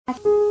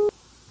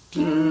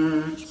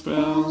Church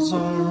bells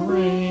are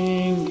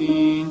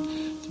ringing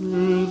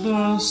through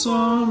the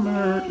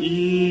summer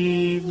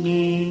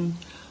evening,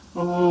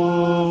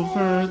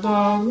 over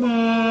the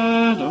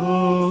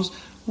meadows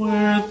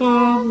where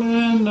the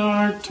men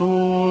are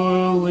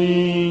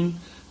toiling,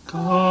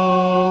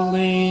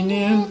 calling,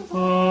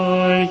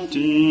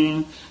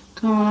 inviting,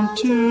 come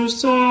to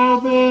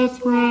Sabbath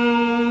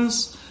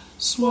rest.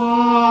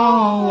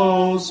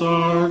 Swallows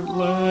are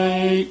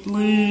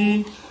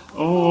lightly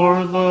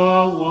o'er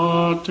the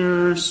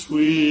water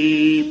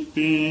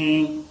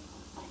sweeping.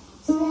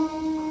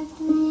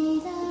 Softly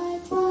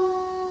the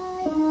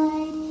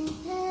twilight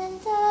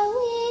and the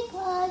week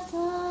was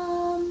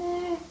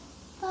summer.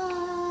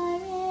 Far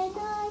in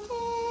the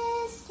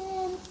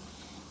distance,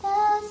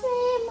 bells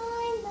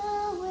remind the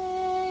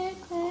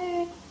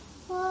worker.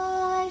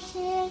 Wash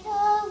it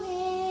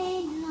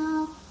away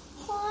now.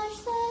 Wash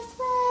the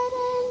sweat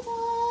and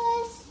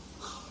dust.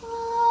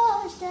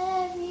 Wash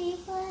every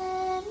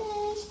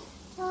blemish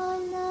on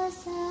the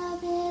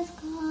Sabbath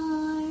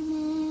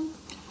garment.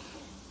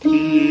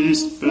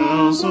 Peace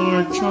bells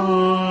are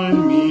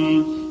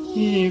chiming,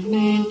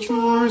 evening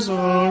chores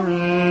are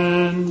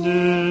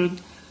ended.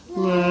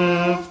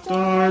 Left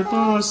are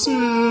the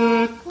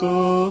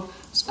sickle,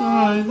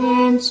 scythe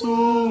and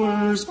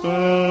sower's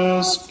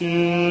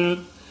basket.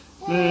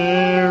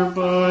 There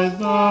by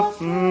the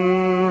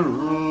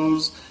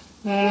furrows,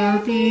 there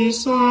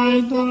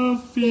beside the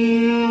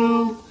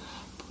field,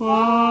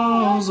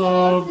 plows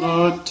of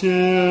the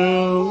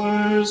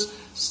tillers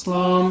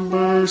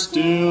slumber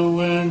still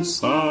and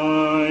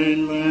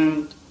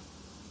silent.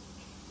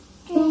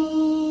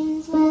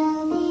 Dreams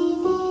will be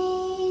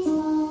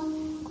peaceful,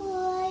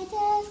 quiet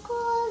as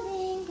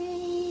cooling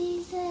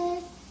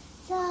breezes.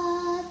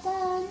 Soft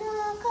on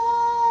the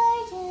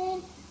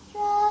garden,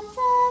 drops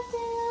of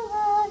dew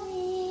of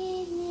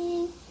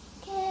evening.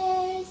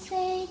 Cares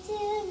fade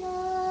to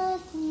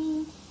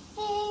nothing,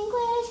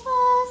 anguish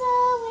falls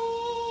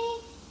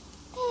away.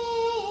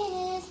 Pain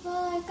is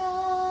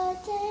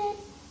forgotten,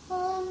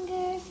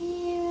 hunger,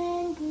 fear,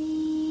 and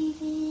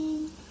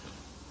grieving.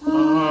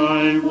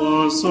 I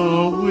was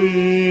a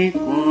weak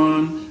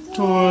one,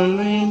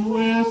 toiling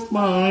with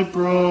my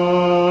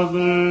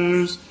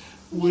brothers.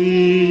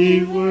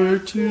 We were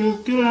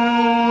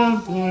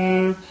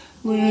together,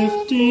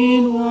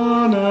 lifting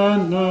one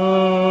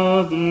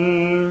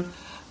another.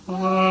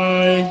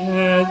 I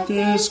had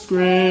this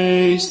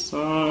grace,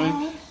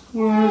 I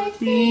worked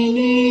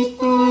beneath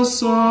the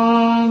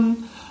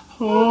sun.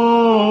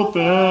 Hope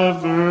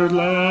everlasting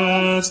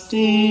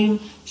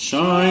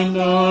shined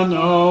on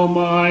all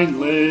my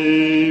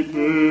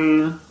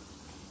labor.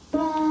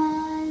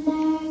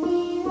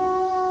 Brotherly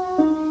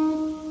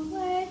love,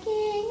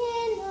 working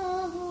in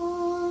the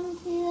home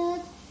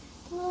field,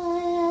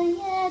 toil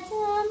yet a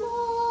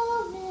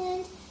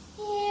moment,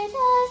 hear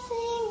the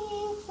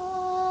singing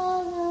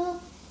follow.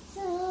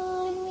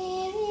 Soon,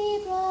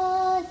 weary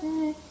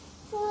brother,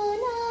 soon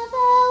of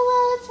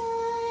our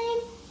time,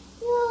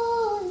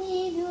 you'll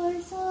leave your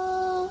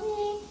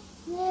sowing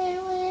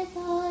there with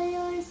all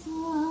your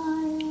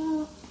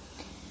sorrow.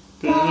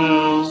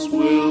 Bells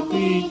will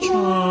be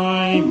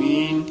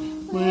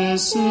chiming,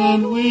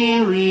 listen,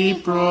 weary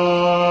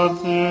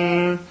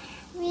brother,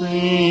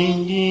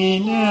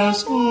 ringing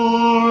as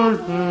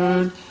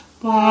ordered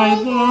by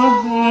the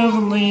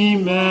heavenly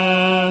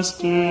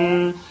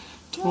Master,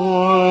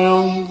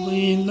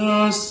 toiling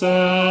the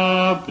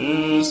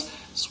Sabbath,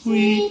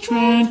 sweet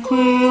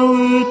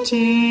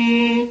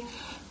tranquility,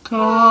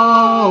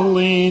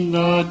 calling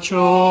the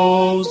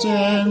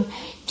chosen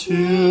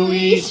to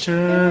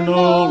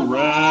eternal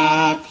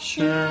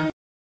rapture.